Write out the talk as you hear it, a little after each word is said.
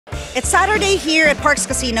It's Saturday here at Parks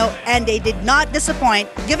Casino, and they did not disappoint,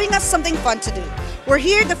 giving us something fun to do. We're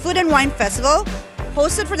here at the Food and Wine Festival,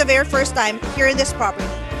 hosted for the very first time here in this property.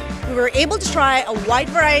 We were able to try a wide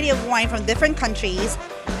variety of wine from different countries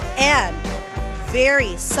and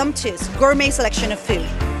very sumptuous gourmet selection of food.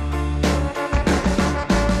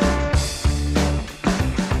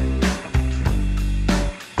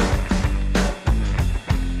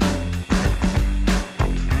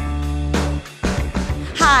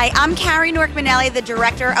 Hi, I'm Carrie Nork-Manelli, the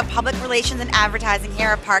Director of Public Relations and Advertising here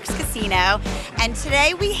at Parks Casino, and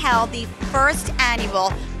today we held the first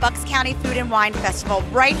annual Bucks County Food and Wine Festival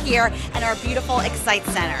right here in our beautiful Excite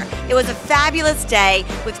Center. It was a fabulous day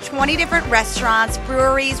with 20 different restaurants,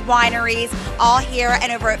 breweries, wineries, all here,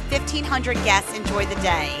 and over 1,500 guests enjoyed the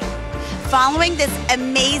day. Following this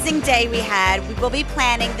amazing day we had, we will be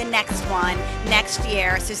planning the next one next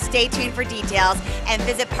year, so stay tuned for details and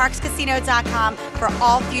visit parkscasino.com for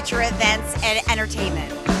all future events and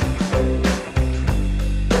entertainment.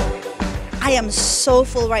 I am so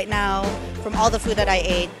full right now from all the food that I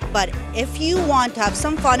ate, but if you want to have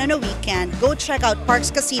some fun on a weekend, go check out Parks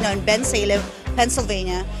Casino in Bensalem,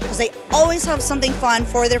 Pennsylvania, because they always have something fun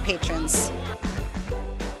for their patrons.